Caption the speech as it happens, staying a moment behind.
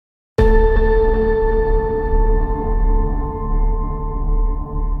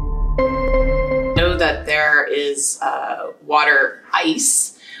that there is water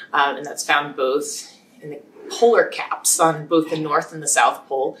ice, and that's found both in the polar caps on both the North and the South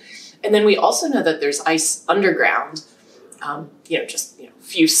Pole. And then we also know that there's ice underground, just a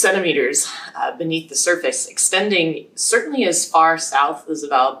few centimeters beneath the surface, extending certainly as far south as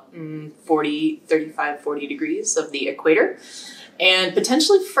about 35, 40 degrees of the equator, and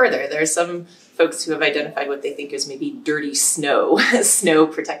potentially further. There are some folks who have identified what they think is maybe dirty snow, snow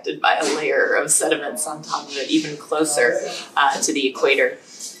protected by a layer of sediments on top of it, even closer to the equator.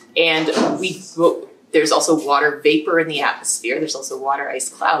 And there's also water vapor in the atmosphere. There's also water ice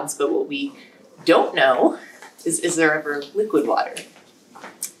clouds. But what we don't know is there ever liquid water,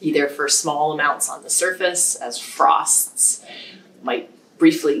 either for small amounts on the surface as frosts might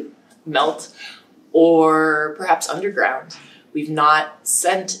briefly melt, or perhaps underground. We've not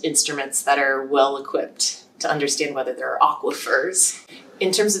sent instruments that are well equipped to understand whether there are aquifers.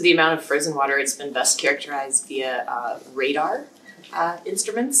 In terms of the amount of frozen water, it's been best characterized via radar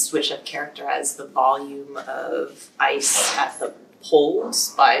instruments, which have characterized the volume of ice at the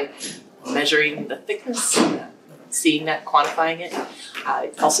poles by measuring the thickness, seeing that, quantifying it.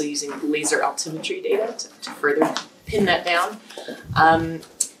 Also using laser altimetry data to further pin that down.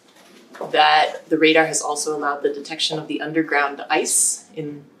 That the radar has also allowed the detection of the underground ice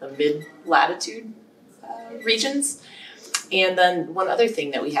in the mid-latitude regions. And then one other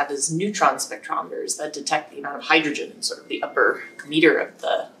thing that we have is neutron spectrometers that detect the amount of hydrogen in sort of the upper meter of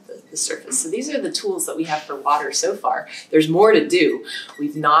the surface. So these are the tools that we have for water so far. There's more to do.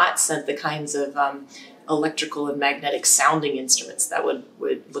 We've not sent the kinds of electrical and magnetic sounding instruments that would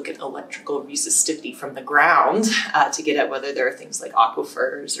look at electrical resistivity from the ground to get at whether there are things like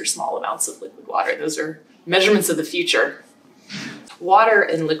aquifers or small amounts of liquid water. Those are measurements of the future. Water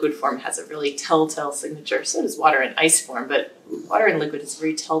in liquid form has a really telltale signature. So does water in ice form, but water in liquid is a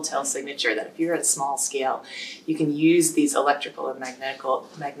very telltale signature that if you're at small scale, you can use these electrical and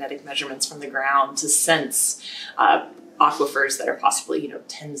magnetic measurements from the ground to sense aquifers that are possibly,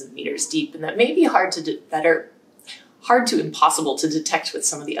 tens of meters deep, and that may be hard to impossible to detect with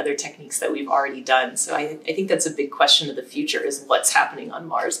some of the other techniques that we've already done. So I think that's a big question of the future, is what's happening on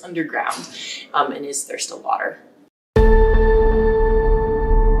Mars underground, and is there still water?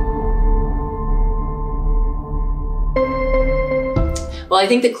 Well, I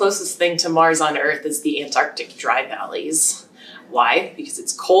think the closest thing to Mars on Earth is the Antarctic dry valleys. Why? Because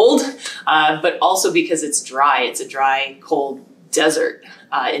it's cold, but also because it's dry. It's a dry, cold desert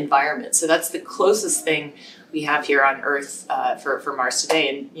environment. So that's the closest thing we have here on Earth for Mars today.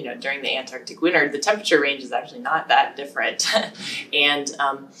 And during the Antarctic winter, the temperature range is actually not that different. And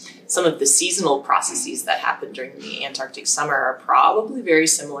some of the seasonal processes that happen during the Antarctic summer are probably very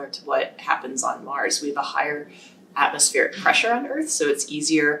similar to what happens on Mars. We have a higher atmospheric pressure on Earth, so it's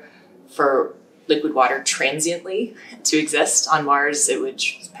easier for liquid water transiently to exist. On Mars, it would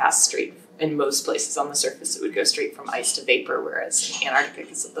pass straight. In most places on the surface, it would go straight from ice to vapor, whereas in Antarctica,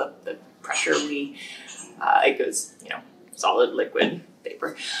 because of the pressure, it goes, solid, liquid,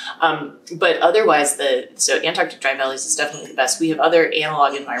 vapor. But otherwise, so Antarctic dry valleys is definitely the best. We have other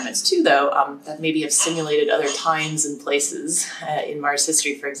analog environments too, though, that maybe have simulated other times and places in Mars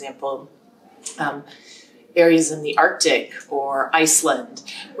history. For example, areas in the Arctic or Iceland,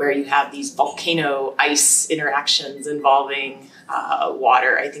 where you have these volcano ice interactions involving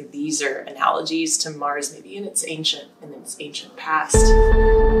water. I think these are analogies to Mars, maybe in its ancient past.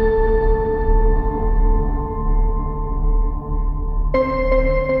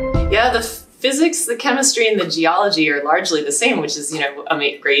 Yeah, the physics, the chemistry, and the geology are largely the same, which is,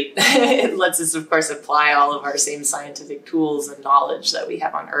 great. It lets us, of course, apply all of our same scientific tools and knowledge that we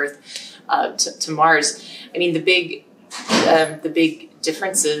have on Earth to Mars. I mean, the big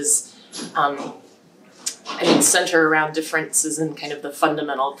differences, center around differences in kind of the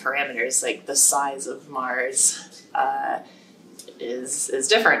fundamental parameters, like the size of Mars is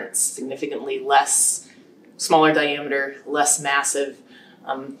different. It's significantly smaller diameter, less massive.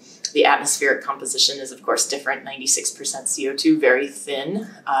 The atmospheric composition is, of course, different, 96% CO2, very thin,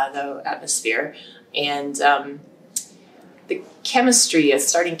 though, atmosphere. And the chemistry,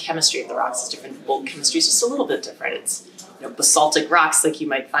 starting chemistry of the rocks is different. The bulk chemistry is just a little bit different. It's basaltic rocks like you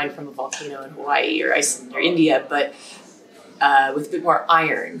might find from a volcano in Hawaii or Iceland or India, but with a bit more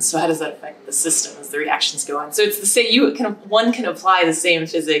iron. So how does that affect the system as the reactions go on? So it's the same. One can apply the same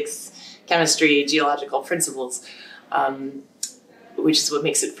physics, chemistry, geological principles, which is what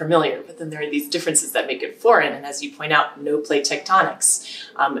makes it familiar. But then there are these differences that make it foreign. And as you point out, no plate tectonics.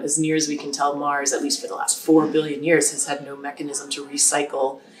 As near as we can tell, Mars, at least for the last 4 billion years, has had no mechanism to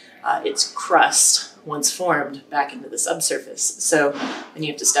recycle its crust, once formed, back into the subsurface. So then you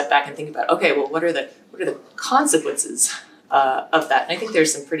have to step back and think about, okay, well, what are the consequences of that? And I think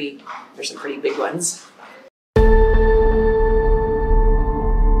there's some pretty big ones.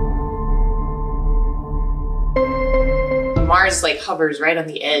 Mars hovers right on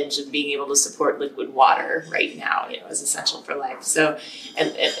the edge of being able to support liquid water right now, is essential for life. So,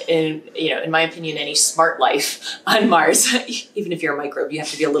 and in my opinion, any smart life on Mars, even if you're a microbe, you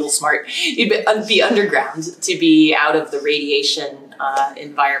have to be a little smart. You'd be underground to be out of the radiation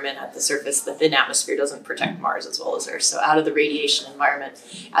environment at the surface. The thin atmosphere doesn't protect Mars as well as Earth. So out of the radiation environment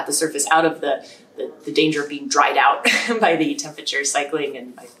at the surface, out of the danger of being dried out by the temperature cycling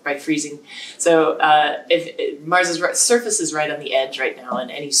and by freezing. So if Mars's surface is right on the edge right now,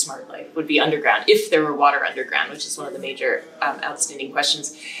 and any smart life would be underground if there were water underground, which is one of the major outstanding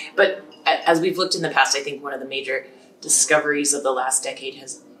questions. But as we've looked in the past, I think one of the major discoveries of the last decade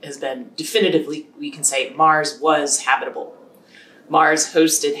has been definitively, we can say Mars was habitable. Mars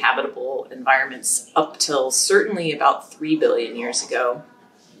hosted habitable environments up till certainly about 3 billion years ago,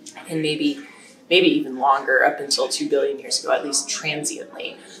 and maybe even longer, up until 2 billion years ago, at least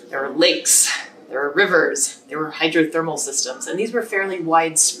transiently. There were lakes, there were rivers, there were hydrothermal systems, and these were fairly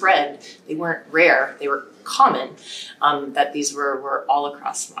widespread. They weren't rare, they were common, that these were all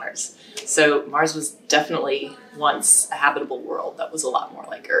across Mars. So Mars was definitely once a habitable world that was a lot more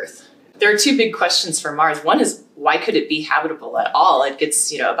like Earth. There are two big questions for Mars. One is, why could it be habitable at all? It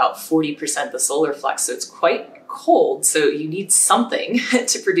gets, about 40% the solar flux, so it's quite cold. So you need something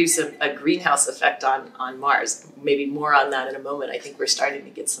to produce a greenhouse effect on Mars. Maybe more on that in a moment. I think we're starting to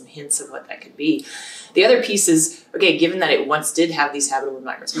get some hints of what that could be. The other piece is, okay, given that it once did have these habitable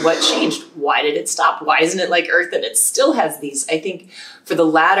environments, what changed? Why did it stop? Why isn't it like Earth and it still has these? I think for the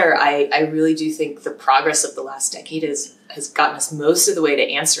latter, I really do think the progress of the last decade has gotten us most of the way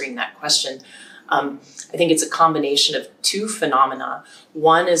to answering that question. I think it's a combination of two phenomena.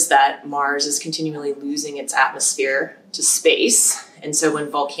 One is that Mars is continually losing its atmosphere to space. And so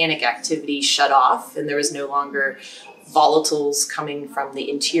when volcanic activity shut off and there was no longer volatiles coming from the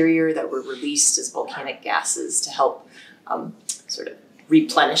interior that were released as volcanic gases to help sort of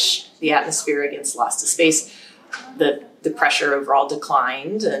replenish the atmosphere against loss to space, the pressure overall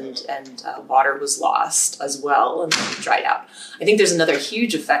declined and water was lost as well and dried out. I think there's another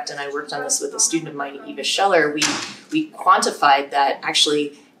huge effect, and I worked on this with a student of mine, Eva Scheller. We quantified that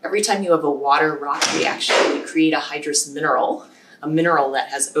actually every time you have a water-rock reaction, you create a hydrous mineral, a mineral that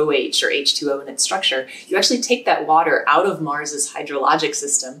has OH or H2O in its structure. You actually take that water out of Mars's hydrologic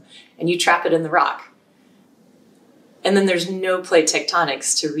system and you trap it in the rock. And then there's no plate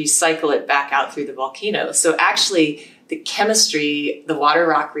tectonics to recycle it back out through the volcano. So actually, the chemistry, the water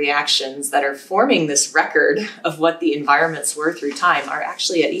rock reactions that are forming this record of what the environments were through time are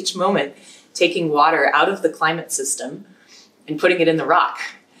actually at each moment taking water out of the climate system and putting it in the rock.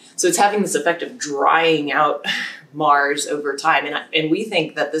 So it's having this effect of drying out Mars over time. And we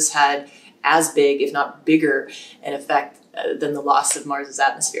think that this had as big, if not bigger, an effect than the loss of Mars's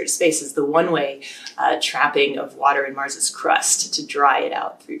atmosphere to space is the one-way trapping of water in Mars's crust to dry it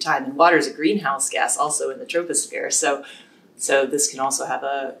out through time. And water is a greenhouse gas also in the troposphere. So this can also have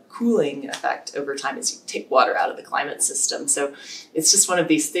a cooling effect over time as you take water out of the climate system. So it's just one of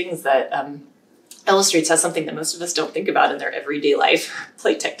these things that illustrates how something that most of us don't think about in their everyday life,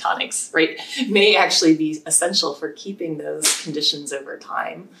 plate tectonics, right, may actually be essential for keeping those conditions over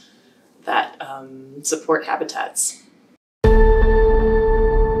time that support habitats.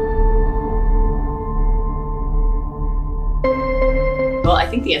 Well, I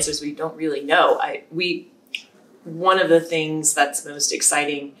think the answer is we don't really know. One of the things that's most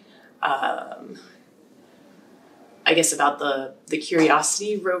exciting, I guess, about the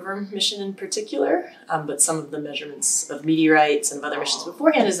Curiosity rover mission in particular, but some of the measurements of meteorites and of other missions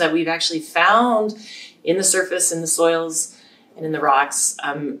beforehand, is that we've actually found in the surface, in the soils, and in the rocks,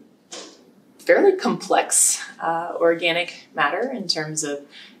 fairly complex organic matter in terms of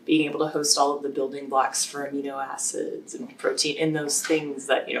being able to host all of the building blocks for amino acids and protein and those things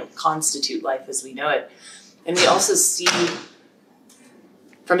that constitute life as we know it. And we also see,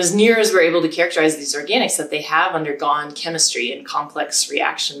 from as near as we're able to characterize these organics, that they have undergone chemistry and complex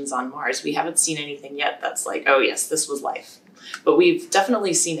reactions on Mars. We haven't seen anything yet that's like, oh yes, this was life. But we've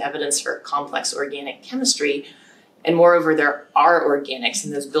definitely seen evidence for complex organic chemistry. And moreover, there are organics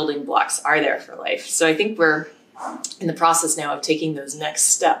and those building blocks are there for life. So I think we're in the process now of taking those next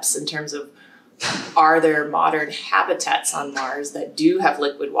steps in terms of, are there modern habitats on Mars that do have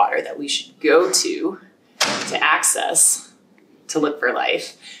liquid water that we should go to access to look for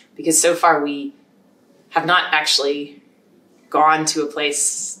life? Because so far we have not actually gone to a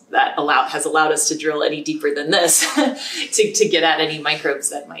place that has allowed us to drill any deeper than this to get at any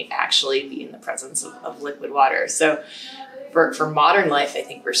microbes that might actually be in the presence of liquid water. So for modern life, I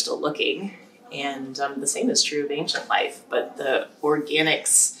think we're still looking. And the same is true of ancient life. But the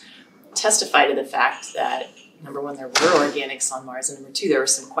organics testify to the fact that, number one, there were organics on Mars, and number two, there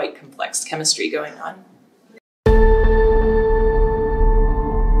was some quite complex chemistry going on.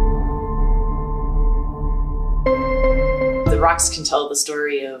 The rocks can tell the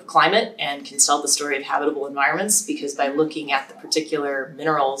story of climate and can tell the story of habitable environments, because by looking at the particular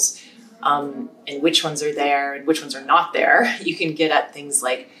minerals and which ones are there and which ones are not there, you can get at things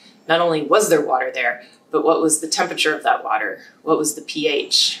like, not only was there water there, but what was the temperature of that water? What was the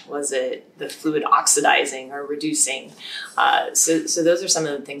pH? Was it the fluid oxidizing or reducing? So those are some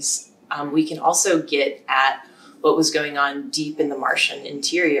of the things. We can also get at what was going on deep in the Martian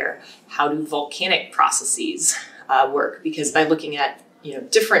interior. How do volcanic processes work? Because by looking at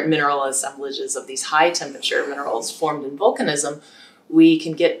different mineral assemblages of these high temperature minerals formed in volcanism, we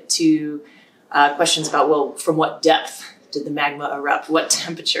can get to questions about, well, from what depth did the magma erupt? What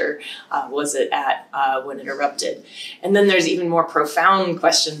temperature was it at when it erupted? And then there's even more profound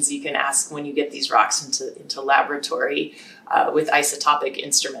questions you can ask when you get these rocks into laboratory with isotopic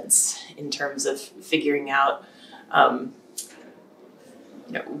instruments, in terms of figuring out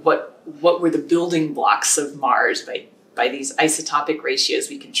what were the building blocks of Mars. By these isotopic ratios,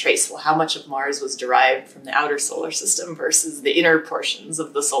 we can trace, well, how much of Mars was derived from the outer solar system versus the inner portions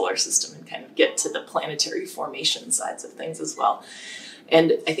of the solar system, and kind of get to the planetary formation sides of things as well.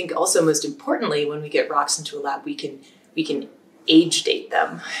 And I think also, most importantly, when we get rocks into a lab, we can age date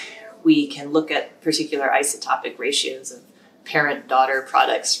them. We can look at particular isotopic ratios of parent-daughter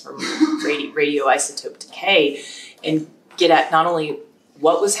products from radioisotope decay, and get at not only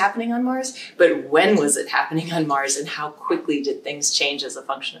what was happening on Mars, but when was it happening on Mars, and how quickly did things change as a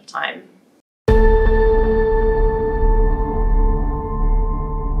function of time.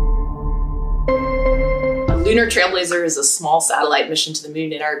 Lunar Trailblazer is a small satellite mission to the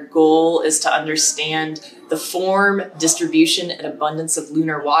moon, and our goal is to understand the form, distribution, and abundance of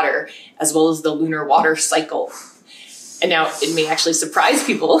lunar water, as well as the lunar water cycle. And now it may actually surprise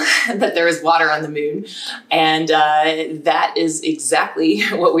people that there is water on the moon. And that is exactly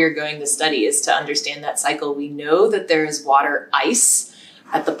what we're going to study, is to understand that cycle. We know that there is water ice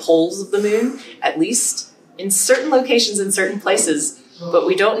at the poles of the moon, at least in certain locations in certain places, but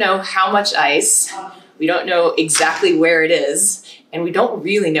we don't know how much ice. We don't know exactly where it is, and we don't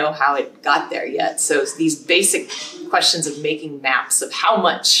really know how it got there yet. So these basic questions of making maps of how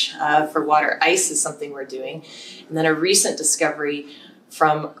much for water ice is something we're doing. And then a recent discovery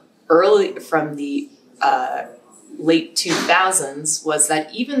from the late 2000s was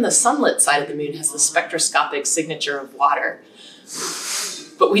that even the sunlit side of the moon has the spectroscopic signature of water.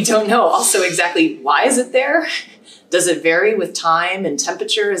 But we don't know also exactly why is it there. Does it vary with time and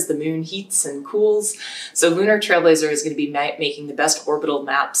temperature as the moon heats and cools? So Lunar Trailblazer is going to be making the best orbital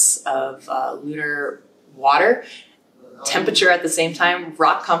maps of lunar water, temperature at the same time,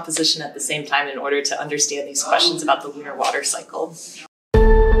 rock composition at the same time, in order to understand these questions about the lunar water cycle.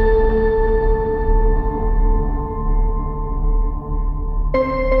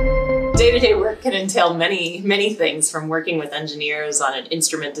 Day-to-day work can entail many things, from working with engineers on an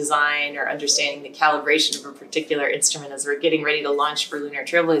instrument design or understanding the calibration of a particular instrument as we're getting ready to launch for Lunar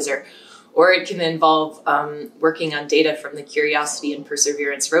Trailblazer, or it can involve working on data from the Curiosity and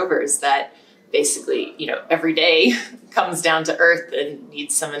Perseverance rovers that basically, every day comes down to Earth and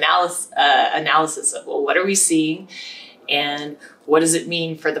needs some analysis of, well, what are we seeing? And what does it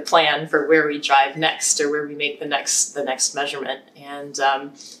mean for the plan for where we drive next, or where we make the next measurement? And,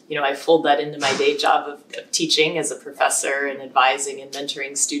 I fold that into my day job of teaching as a professor and advising and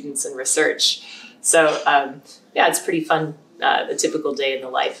mentoring students in research. So, it's pretty fun, the typical day in the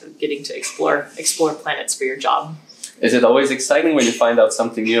life of getting to explore planets for your job. Is it always exciting when you find out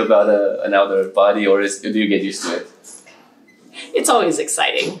something new about an outer body, or do you get used to it? It's always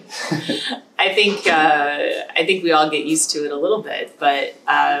exciting. I think we all get used to it a little bit, but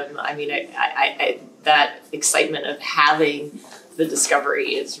that excitement of having the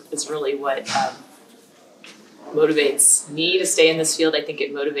discovery is really what motivates me to stay in this field. I think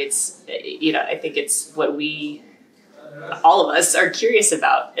it motivates, I think it's what all of us are curious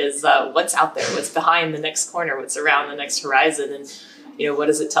about, is what's out there, what's behind the next corner, what's around the next horizon, and what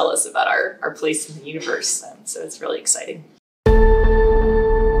does it tell us about our place in the universe. So it's really exciting.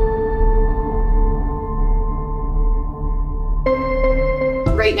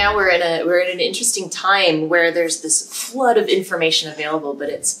 Right now we're in an interesting time where there's this flood of information available, but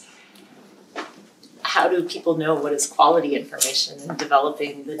it's how do people know what is quality information, and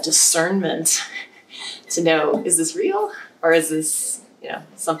developing the discernment to know, is this real or is this,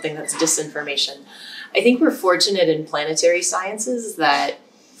 something that's disinformation? I think we're fortunate in planetary sciences that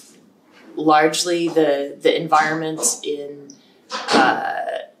largely the environment in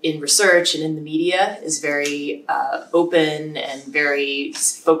research and in the media is very open and very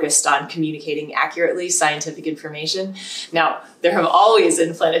focused on communicating accurately scientific information. Now, there have always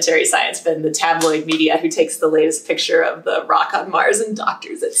in planetary science been the tabloid media who takes the latest picture of the rock on Mars and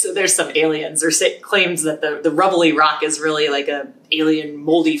doctors it. So there's some aliens, or claims that the rubbly rock is really like a alien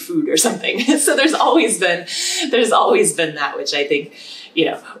moldy food or something. So there's always been that, which I think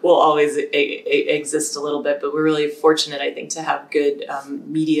will always exist a little bit, but we're really fortunate, I think, to have good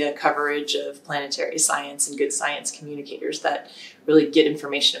media coverage of planetary science and good science communicators that really get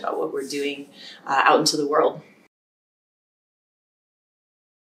information about what we're doing out into the world.